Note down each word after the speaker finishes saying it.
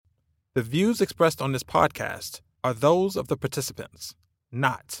The views expressed on this podcast are those of the participants,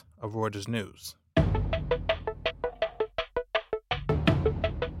 not of Reuters News.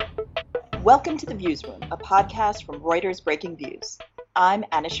 Welcome to the Viewsroom, a podcast from Reuters Breaking Views. I'm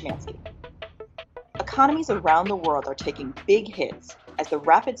Anna Szymanski. Economies around the world are taking big hits as the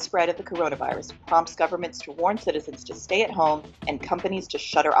rapid spread of the coronavirus prompts governments to warn citizens to stay at home and companies to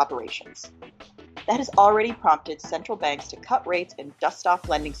shutter operations. That has already prompted central banks to cut rates and dust off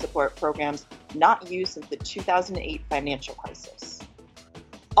lending support programs not used since the 2008 financial crisis.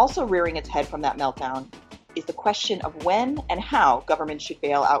 Also rearing its head from that meltdown is the question of when and how governments should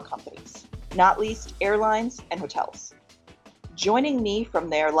bail out companies, not least airlines and hotels. Joining me from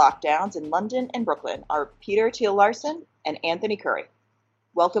their lockdowns in London and Brooklyn are Peter Thiel Larsen and Anthony Curry.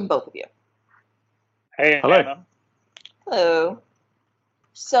 Welcome, both of you. Hey, hello. Anna. Hello.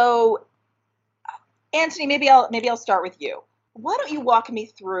 So, Anthony, maybe I'll start with you. Why don't you walk me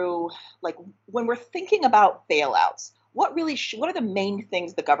through, when we're thinking about bailouts, what are the main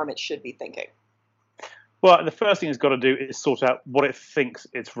things the government should be thinking? Well, the first thing it's got to do is sort out what it thinks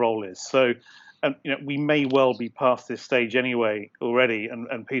its role is. So, we may well be past this stage anyway already,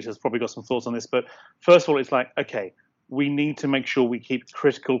 and Peter's probably got some thoughts on this. But first of all, it's like, okay, we need to make sure we keep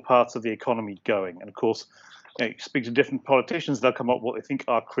critical parts of the economy going. And of course, you speak to different politicians, they'll come up with what they think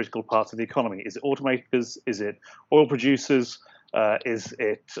are critical parts of the economy. Is it automakers? Is it oil producers? Is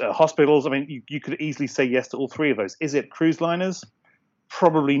it hospitals? I mean, you could easily say yes to all three of those. Is it cruise liners?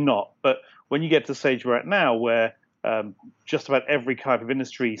 Probably not. But when you get to the stage we're at now, where just about every type of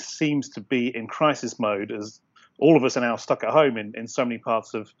industry seems to be in crisis mode, as all of us are now stuck at home in so many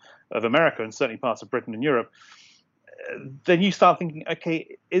parts of America and certainly parts of Britain and Europe, then you start thinking,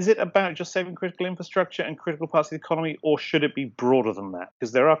 okay, is it about just saving critical infrastructure and critical parts of the economy, or should it be broader than that?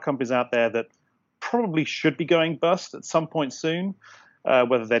 Because there are companies out there that probably should be going bust at some point soon,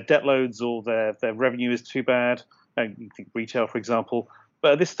 whether their debt loads or their revenue is too bad. You think retail, for example.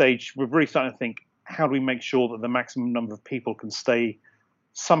 But at this stage, we're really starting to think, how do we make sure that the maximum number of people can stay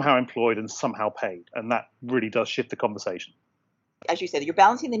somehow employed and somehow paid? And that really does shift the conversation. As you said, you're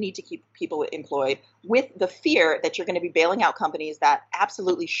balancing the need to keep people employed with the fear that you're going to be bailing out companies that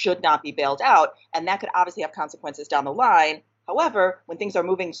absolutely should not be bailed out. And that could obviously have consequences down the line. However, when things are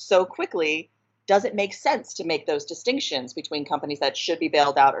moving so quickly, does it make sense to make those distinctions between companies that should be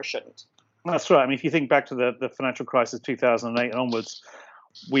bailed out or shouldn't? That's right. I mean, if you think back to the financial crisis, 2008 and onwards,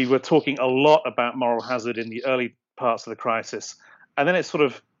 we were talking a lot about moral hazard in the early parts of the crisis. And then it sort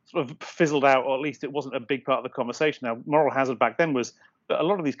of fizzled out, or at least it wasn't a big part of the conversation. Now, moral hazard back then was that a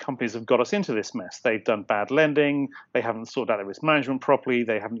lot of these companies have got us into this mess. They've done bad lending. They haven't sorted out their risk management properly.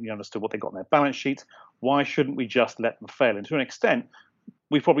 They haven't understood what they got on their balance sheets. Why shouldn't we just let them fail? And to an extent,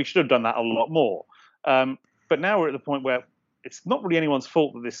 we probably should have done that a lot more. But now we're at the point where it's not really anyone's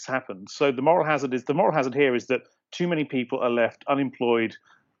fault that this has happened. So the moral hazard here is that too many people are left unemployed,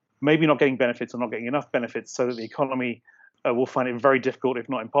 maybe not getting benefits or not getting enough benefits, so that the economy will find it very difficult, if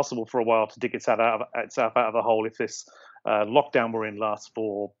not impossible, for a while to dig itself out of the hole if this lockdown we're in lasts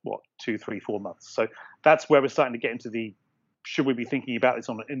for, 2, 3, 4 months. So that's where we're starting to get into should we be thinking about this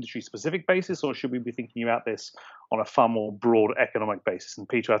on an industry-specific basis, or should we be thinking about this on a far more broad economic basis? And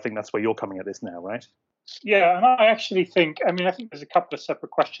Peter, I think that's where you're coming at this now, right? Yeah, and I actually think, I think there's a couple of separate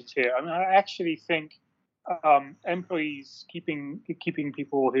questions here. I actually think employees keeping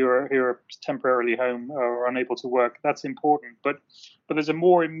people who are temporarily home or unable to work, that's important. But there's a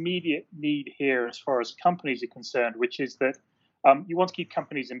more immediate need here as far as companies are concerned, which is that you want to keep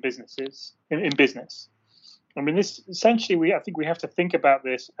companies in business. I mean, this essentially, I think we have to think about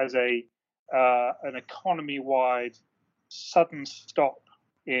this as an economy-wide sudden stop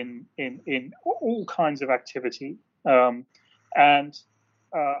in all kinds of activity, and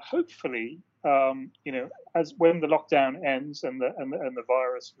hopefully, as when the lockdown ends and the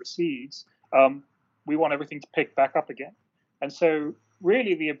virus recedes, we want everything to pick back up again. And so,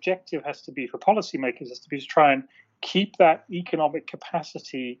 really, the objective has to be for policymakers to try and keep that economic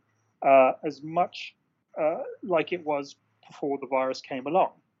capacity as much like it was before the virus came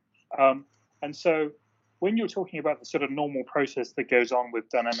along. And so, when you're talking about the sort of normal process that goes on with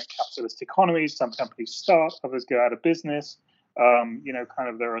dynamic capitalist economies, some companies start, others go out of business.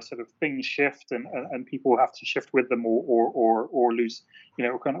 There are sort of things shift, and people have to shift with them or lose,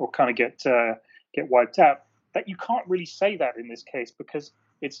 or kind of get wiped out. That you can't really say that in this case because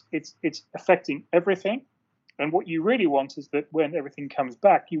it's affecting everything. And what you really want is that when everything comes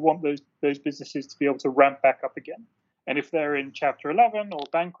back, you want those businesses to be able to ramp back up again. And if they're in Chapter 11 or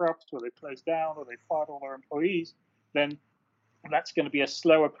bankrupt or they close down or they fired all their employees, then that's going to be a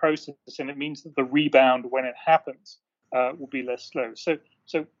slower process, and it means that the rebound when it happens will be less slow. So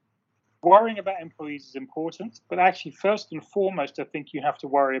worrying about employees is important, but actually, first and foremost, I think you have to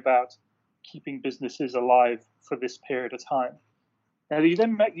worry about keeping businesses alive for this period of time. Now,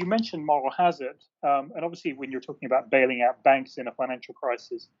 you mentioned moral hazard, and obviously, when you're talking about bailing out banks in a financial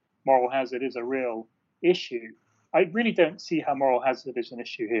crisis, moral hazard is a real issue. I really don't see how moral hazard is an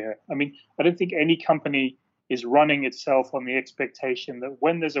issue here. I mean, I don't think any company is running itself on the expectation that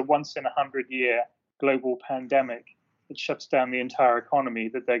when there's a once in 100-year global pandemic that shuts down the entire economy,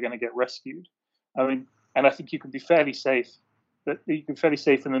 that they're going to get rescued. I mean, and I think you can be fairly safe in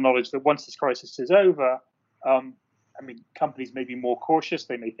the knowledge that once this crisis is over, I mean, companies may be more cautious.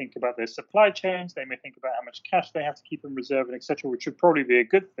 They may think about their supply chains. They may think about how much cash they have to keep in reserve, and et cetera, which would probably be a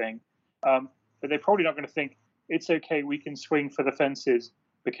good thing. But they're probably not going to think it's okay, we can swing for the fences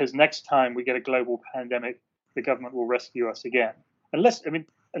because next time we get a global pandemic, the government will rescue us again.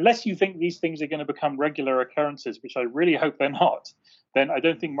 Unless you think these things are going to become regular occurrences, which I really hope they're not, then I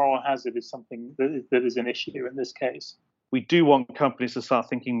don't think moral hazard is something that is an issue in this case. We do want companies to start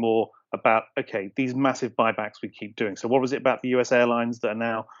thinking more about, okay, these massive buybacks we keep doing. So what was it about the US airlines that are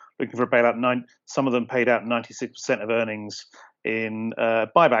now looking for a bailout? Some of them paid out 96% of earnings in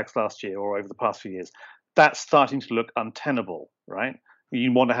buybacks last year or over the past few years. That's starting to look untenable, right?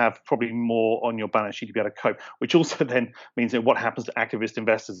 You want to have probably more on your balance sheet to be able to cope, which also then means that what happens to activist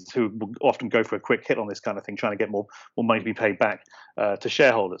investors who will often go for a quick hit on this kind of thing, trying to get more money to be paid back to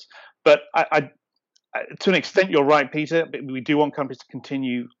shareholders. But to an extent, you're right, Peter. But we do want companies to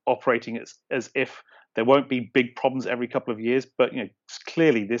continue operating as if there won't be big problems every couple of years. But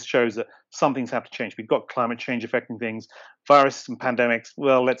clearly, this shows that some things have to change. We've got climate change affecting things, viruses and pandemics.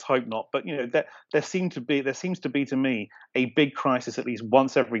 Well, let's hope not. But there seems to be to me a big crisis at least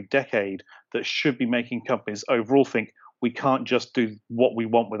once every decade that should be making companies overall think we can't just do what we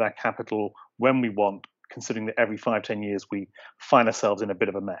want with our capital when we want, considering that every 5-10 years we find ourselves in a bit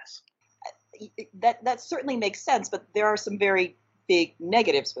of a mess. That certainly makes sense, but there are some very big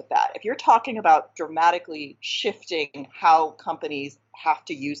negatives with that. If you're talking about dramatically shifting how companies have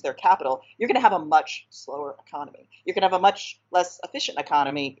to use their capital, you're going to have a much slower economy. You're going to have a much less efficient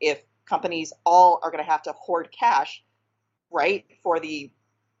economy if companies all are going to have to hoard cash, right, for the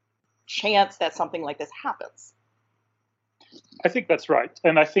chance that something like this happens. I think that's right,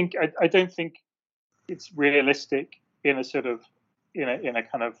 and I don't think it's realistic in a sort of in a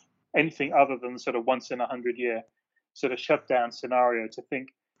kind of anything other than sort of once in 100-year sort of shutdown scenario to think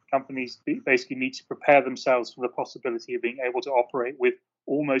companies basically need to prepare themselves for the possibility of being able to operate with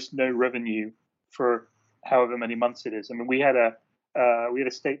almost no revenue for however many months it is. I mean, we had a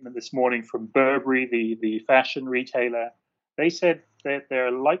statement this morning from Burberry, the fashion retailer. They said that their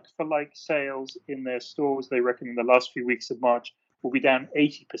like-for-like sales in their stores, they reckon in the last few weeks of March, will be down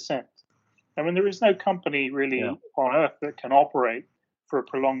 80%. I mean, there is no company really on earth that can operate for a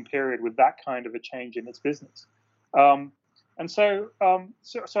prolonged period with that kind of a change in its business, so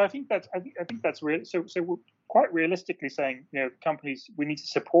I think that's real. So we're quite realistically saying, companies, we need to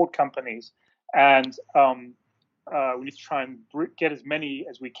support companies, and we need to try and get as many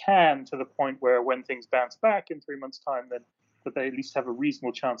as we can to the point where when things bounce back in 3 months' time, then that they at least have a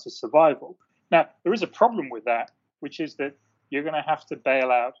reasonable chance of survival. Now, there is a problem with that, which is that you're going to have to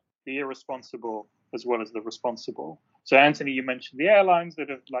bail out the irresponsible as well as the responsible. So, Anthony, you mentioned the airlines that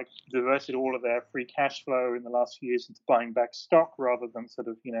have diverted all of their free cash flow in the last few years into buying back stock rather than sort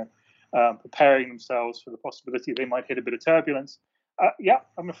of preparing themselves for the possibility they might hit a bit of turbulence.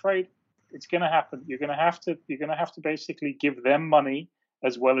 I'm afraid it's going to happen. You're going to have to basically give them money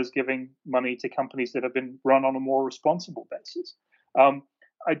as well as giving money to companies that have been run on a more responsible basis.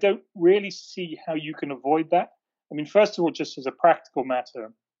 I don't really see how you can avoid that. I mean, first of all, just as a practical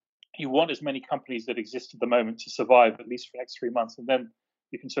matter, you want as many companies that exist at the moment to survive at least for the next 3 months, and then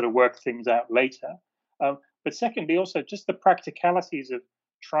you can sort of work things out later. But secondly, also just the practicalities of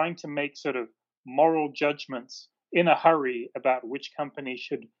trying to make sort of moral judgments in a hurry about which company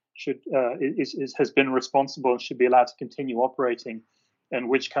has been responsible and should be allowed to continue operating, and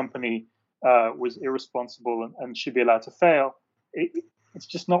which company was irresponsible and should be allowed to fail. It's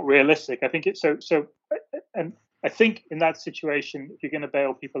just not realistic. I think and I think in that situation, if you're going to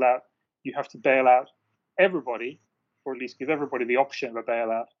bail people out, you have to bail out everybody, or at least give everybody the option of a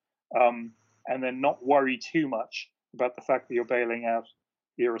bailout, and then not worry too much about the fact that you're bailing out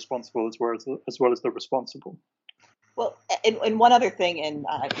the irresponsible as well as the responsible. Well, and one other thing, and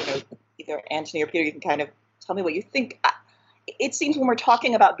either Anthony or Peter, you can kind of tell me what you think. It seems when we're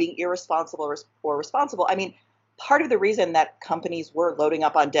talking about being irresponsible or responsible, I mean, part of the reason that companies were loading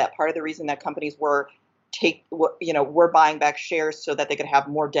up on debt, part of the reason that companies were were buying back shares so that they could have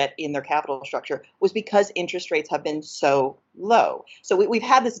more debt in their capital structure was because interest rates have been so low. So we've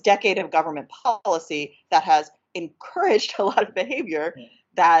had this decade of government policy that has encouraged a lot of behavior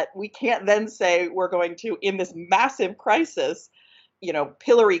that we can't then say we're going to, in this massive crisis,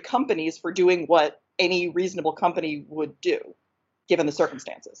 pillory companies for doing what any reasonable company would do, given the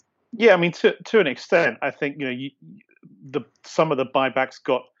circumstances. Yeah, I mean, to an extent, I think some of the buybacks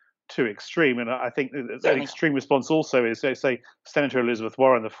got too extreme, and I think an extreme response also is, say, Senator Elizabeth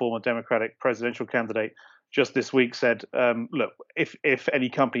Warren, the former Democratic presidential candidate, just this week said, look, if any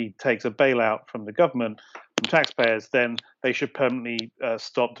company takes a bailout from the government, from taxpayers, then they should permanently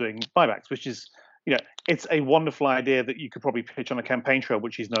stop doing buybacks, which is, it's a wonderful idea that you could probably pitch on a campaign trail,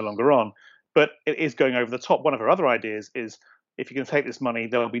 which he's no longer on, but it is going over the top. One of her other ideas is, if you're going to take this money,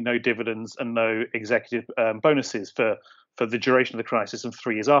 there will be no dividends and no executive bonuses for the duration of the crisis and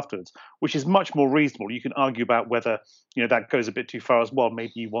 3 years afterwards, which is much more reasonable. You can argue about whether that goes a bit too far as well.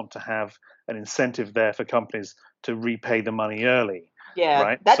 Maybe you want to have an incentive there for companies to repay the money early. Yeah,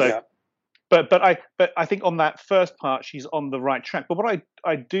 right. But I think on that first part, she's on the right track. But what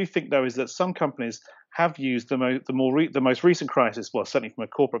I do think, though, is that some companies have used the most recent crisis, well, certainly from a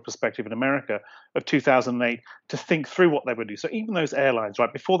corporate perspective in America, of 2008, to think through what they would do. So even those airlines,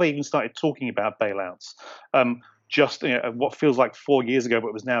 right, before they even started talking about bailouts, just what feels like 4 years ago,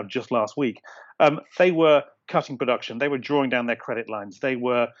 but was now just last week, they were cutting production, they were drawing down their credit lines, they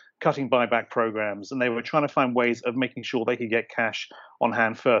were cutting buyback programs, and they were trying to find ways of making sure they could get cash on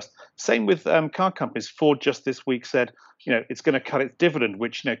hand first. Same with car companies. Ford just this week said, it's going to cut its dividend,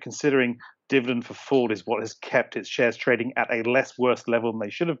 which, considering dividend for Ford is what has kept its shares trading at a less worse level than they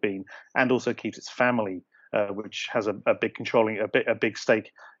should have been, and also keeps its family, which has a big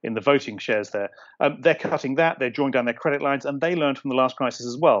stake in the voting shares there. They're cutting that. They're drawing down their credit lines, and they learned from the last crisis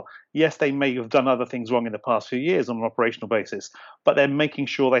as well. Yes, they may have done other things wrong in the past few years on an operational basis, but they're making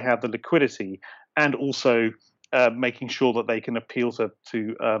sure they have the liquidity and also making sure that they can appeal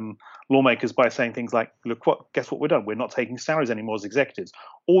to lawmakers by saying things like, look, guess what we've done? We're not taking salaries anymore as executives.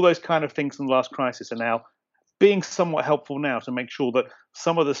 All those kind of things in the last crisis are now being somewhat helpful now to make sure that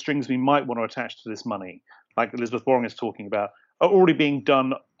some of the strings we might want to attach to this money, like Elizabeth Warren is talking about, are already being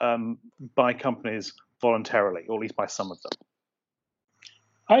done by companies voluntarily, or at least by some of them.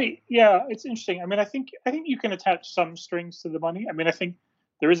 It's interesting. I mean, I think you can attach some strings to the money. I mean, I think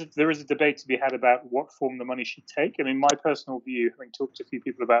there is a debate to be had about what form the money should take. I mean, my personal view, having talked to a few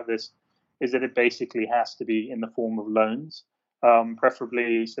people about this, is that it basically has to be in the form of loans,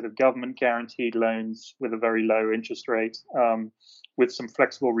 preferably sort of government guaranteed loans with a very low interest rate, with some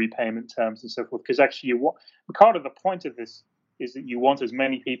flexible repayment terms and so forth. Because actually, part of the point of this is that you want as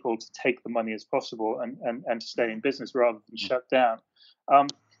many people to take the money as possible and to stay in business rather than shut down.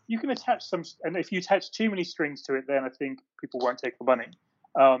 You can attach some, and if you attach too many strings to it, then I think people won't take the money.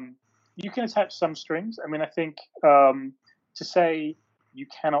 You can attach some strings. I mean, I think to say you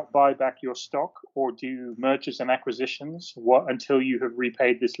cannot buy back your stock or do mergers and acquisitions until you have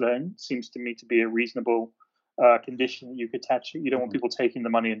repaid this loan seems to me to be a reasonable condition that you could attach. You don't want people taking the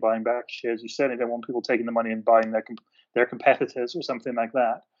money and buying back shares. You certainly don't want people taking the money and buying their competitors or something like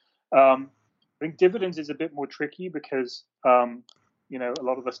that. I think dividends is a bit more tricky because a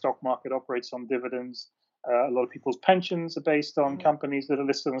lot of the stock market operates on dividends. A lot of people's pensions are based on companies that are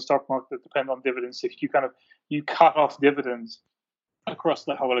listed on the stock market that depend on dividends. If you cut off dividends across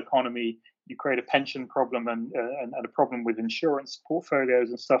the whole economy, you create a pension problem and a problem with insurance portfolios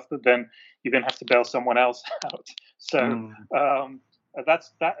and stuff that then you then have to bail someone else out. So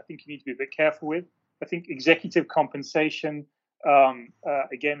that's that. I think you need to be a bit careful with. I think executive compensation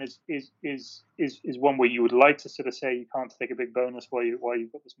again is one where you would like to sort of say you can't take a big bonus while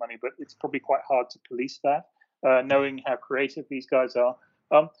you've got this money, but it's probably quite hard to police that, knowing how creative these guys are.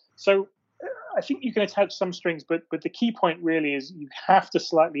 So I think you can attach some strings, but the key point really is you have to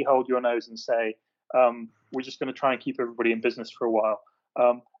slightly hold your nose and say we're just going to try and keep everybody in business for a while.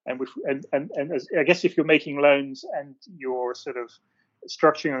 I guess if you're making loans and you're sort of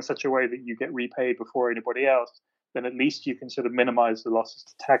structuring in such a way that you get repaid before anybody else, then at least you can sort of minimize the losses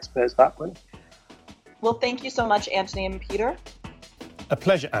to taxpayers that way. Well, thank you so much, Anthony and Peter. A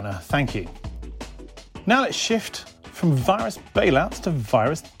pleasure, Anna. Thank you. Now let's shift from virus bailouts to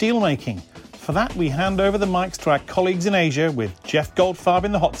virus deal-making. For that, we hand over the mics to our colleagues in Asia with Jeff Goldfarb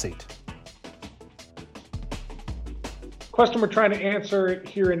in the hot seat. Question we're trying to answer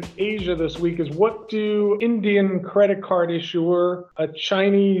here in Asia this week is, what do Indian credit card issuer, a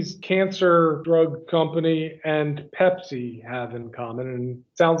Chinese cancer drug company, and Pepsi have in common? And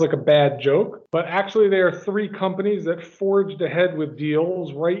it sounds like a bad joke, but actually there are three companies that forged ahead with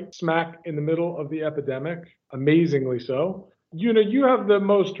deals right smack in the middle of the epidemic, amazingly so. You have the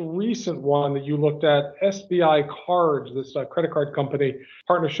most recent one that you looked at, SBI Cards, this credit card company,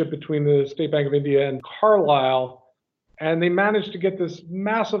 partnership between the State Bank of India and Carlyle. And they managed to get this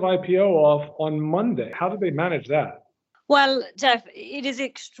massive IPO off on Monday. How did they manage that? Well, Jeff, it is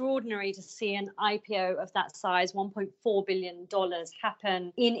extraordinary to see an IPO of that size, $1.4 billion,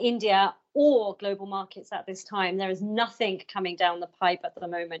 happen in India or global markets at this time. There is nothing coming down the pipe at the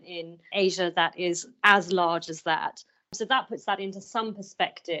moment in Asia that is as large as that. So that puts that into some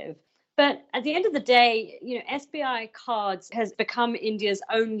perspective. But at the end of the day, SBI Cards has become India's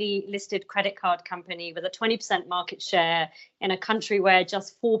only listed credit card company with a 20% market share in a country where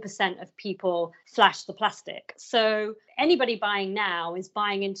just 4% of people flash the plastic. So anybody buying now is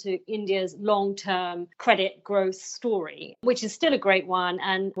buying into India's long-term credit growth story, which is still a great one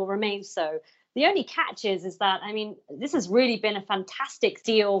and will remain so. The only catch is that, this has really been a fantastic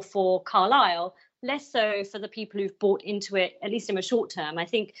deal for Carlyle, less so for the people who've bought into it, at least in the short term. I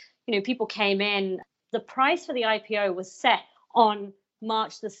think people came in, the price for the IPO was set on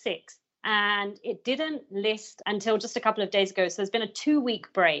March the 6th, and it didn't list until just a couple of days ago. So there's been a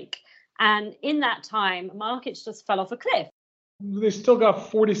 2-week break. And in that time, markets just fell off a cliff. They still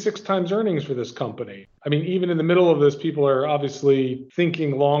got 46 times earnings for this company. Even in the middle of this, people are obviously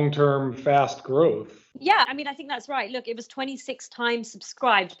thinking long-term fast growth. Yeah, I think that's right. Look, it was 26 times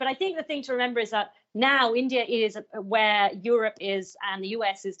subscribed. But I think the thing to remember is that now India is where Europe is and the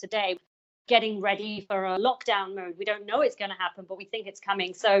US is today, getting ready for a lockdown mode. We don't know it's going to happen, but we think it's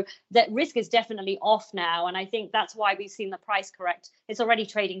coming. So that risk is definitely off now. And I think that's why we've seen the price correct. It's already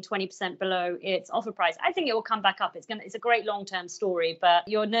trading 20% below its offer price. I think it will come back up. It's a great long-term story, but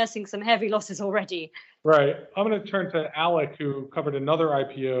you're nursing some heavy losses already. Right. I'm going to turn to Alec, who covered another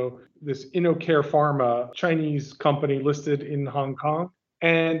IPO, this InnoCare Pharma, Chinese company listed in Hong Kong.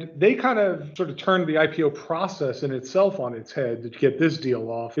 And they kind of sort of turned the IPO process in itself on its head to get this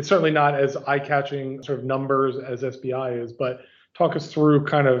deal off. It's certainly not as eye-catching sort of numbers as SBI is, but talk us through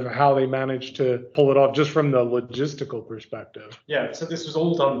kind of how they managed to pull it off just from the logistical perspective. Yeah, so this was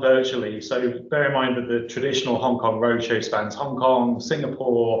all done virtually. So bear in mind that the traditional Hong Kong roadshow spans Hong Kong,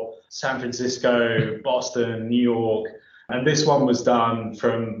 Singapore, San Francisco, Boston, New York. And this one was done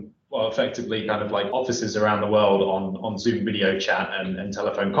from, effectively kind of like offices around the world on Zoom video chat and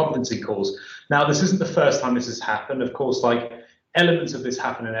telephone conferencing calls. Now, this isn't the first time this has happened. Of course, elements of this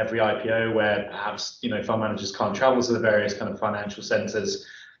happen in every IPO where perhaps, fund managers can't travel to the various kind of financial centers.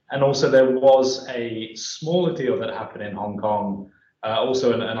 And also there was a smaller deal that happened in Hong Kong,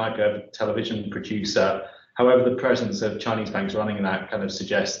 also an IPO television producer. However, the presence of Chinese banks running that kind of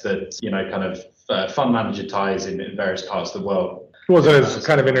suggests that, fund manager ties in various parts of the world. It wasn't as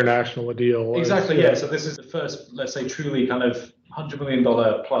kind of international a deal. Exactly, yeah. So this is the first, let's say, truly kind of $100 million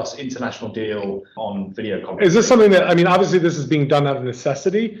plus international deal on video conferencing. Is this something that, obviously this is being done out of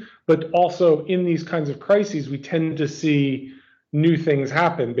necessity, but also in these kinds of crises, we tend to see new things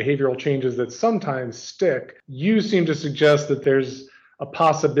happen, behavioral changes that sometimes stick. You seem to suggest that there's a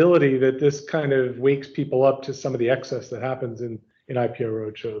possibility that this kind of wakes people up to some of the excess that happens in IPO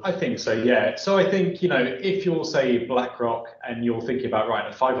roadshows. I think so, yeah. So I think, if you're, say, BlackRock and you're thinking about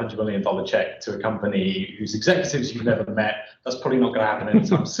writing a $500 million check to a company whose executives you've never met, that's probably not going to happen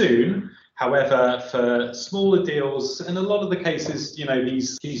anytime soon. However, for smaller deals, in a lot of the cases,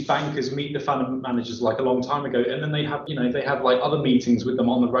 these bankers meet the fund managers like a long time ago, and then they have other meetings with them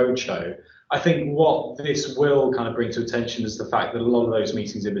on the roadshow. I think what this will kind of bring to attention is the fact that a lot of those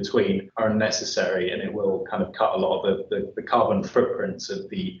meetings in between are unnecessary, and it will kind of cut a lot of the carbon footprints of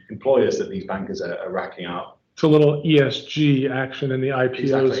the employers that these bankers are racking up. It's a little ESG action in the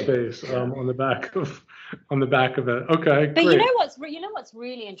IPO space Yeah. on the back of it. Okay, but great. what's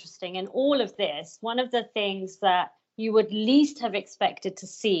really interesting in all of this, one of the things that you would least have expected to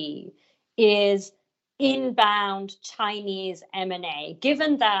see is inbound Chinese M&A,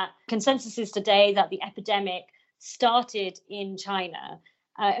 given that consensus is today that the epidemic started in China.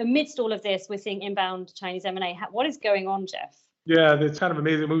 Amidst all of this, we're seeing inbound Chinese M&A. What is going on, Jeff? Yeah, it's kind of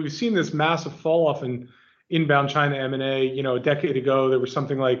amazing. We've seen this massive fall off in inbound China M&A. A decade ago, there was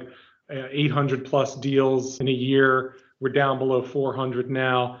something like 800 plus deals in a year. We're down below 400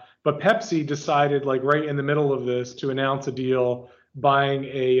 now. But Pepsi decided, right in the middle of this, to announce a deal buying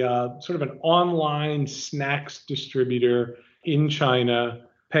a sort of an online snacks distributor in China,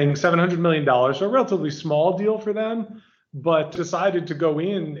 paying $700 million, so a relatively small deal for them. but decided to go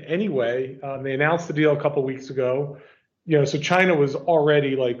in anyway. They announced the deal a couple of weeks ago. So China was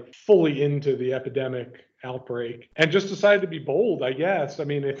already like fully into the epidemic outbreak and just decided to be bold, I guess. I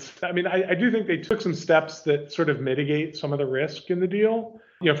do think they took some steps that sort of mitigate some of the risk in the deal.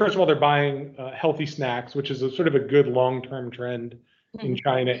 First of all, they're buying healthy snacks, which is a sort of a good long-term trend in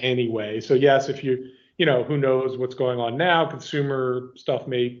China anyway. So yes, if who knows what's going on now, consumer stuff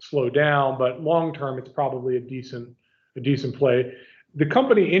may slow down, but long-term, it's probably a decent play. The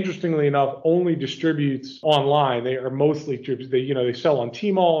company, interestingly enough, only distributes online. They are mostly they sell on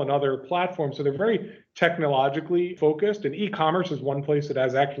Tmall and other platforms. So they're very technologically focused. And e-commerce is one place that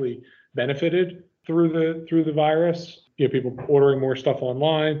has actually benefited through the virus. People ordering more stuff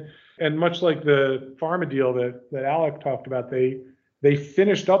online. And much like the pharma deal that Alec talked about, they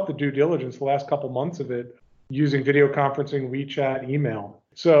finished up the due diligence the last couple months of it using video conferencing, WeChat, email.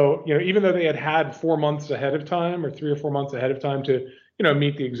 So even though they had 4 months ahead of time, or 3 or 4 months ahead of time to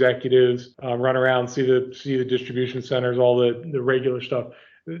meet the executives, run around, see the distribution centers, all the regular stuff.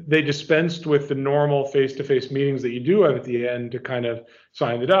 They dispensed with the normal face-to-face meetings that you do have at the end to kind of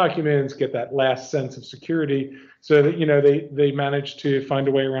sign the documents, get that last sense of security. So that they managed to find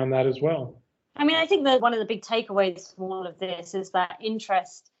a way around that as well. I think that one of the big takeaways from all of this is that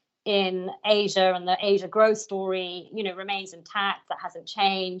interest in Asia and the Asia growth story, remains intact. That hasn't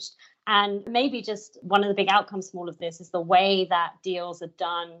changed. And maybe just one of the big outcomes from all of this is the way that deals are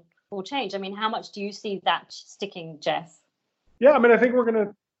done will change. How much do you see that sticking, Jeff? Yeah, I think we're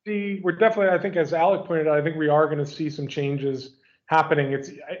definitely, I think as Alec pointed out, I think we are going to see some changes happening.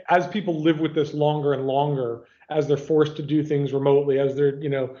 It's as people live with this longer and longer, as they're forced to do things remotely, as they're,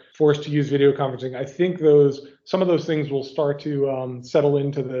 forced to use video conferencing. I think some of those things will start to settle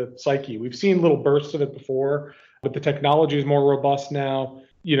into the psyche. We've seen little bursts of it before, but the technology is more robust now.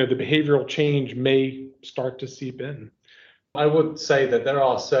 The behavioral change may start to seep in. I would say that there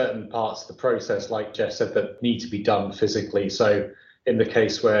are certain parts of the process, like Jeff said, that need to be done physically. So in the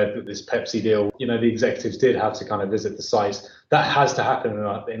case where this Pepsi deal, the executives did have to kind of visit the sites. That has to happen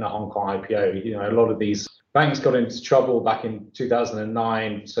in a Hong Kong IPO. A lot of these banks got into trouble back in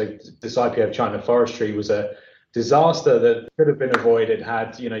 2009. So this IPO of China Forestry was a disaster that could have been avoided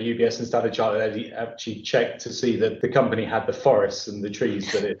had UBS and Standard Chartered actually checked to see that the company had the forests and the trees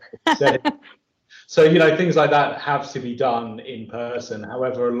that it said. So things like that have to be done in person.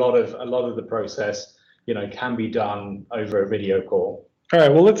 However, a lot of the process can be done over a video call. All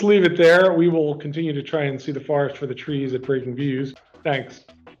right, well, let's leave it there. We will continue to try and see the forest for the trees at Breaking Views. Thanks.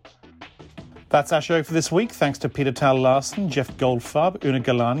 That's our show for this week. Thanks to Peter Tal-Larsen, Jeff Goldfarb, Una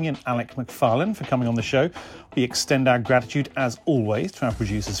Galani and Alec McFarlane for coming on the show. We extend our gratitude, as always, to our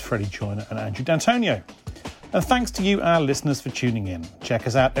producers Freddie Joyner and Andrew D'Antonio. And thanks to you, our listeners, for tuning in. Check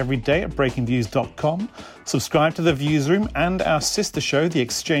us out every day at breakingviews.com. Subscribe to The Viewsroom and our sister show, The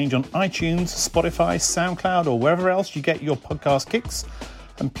Exchange, on iTunes, Spotify, SoundCloud, or wherever else you get your podcast kicks.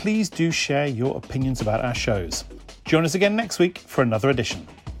 And please do share your opinions about our shows. Join us again next week for another edition.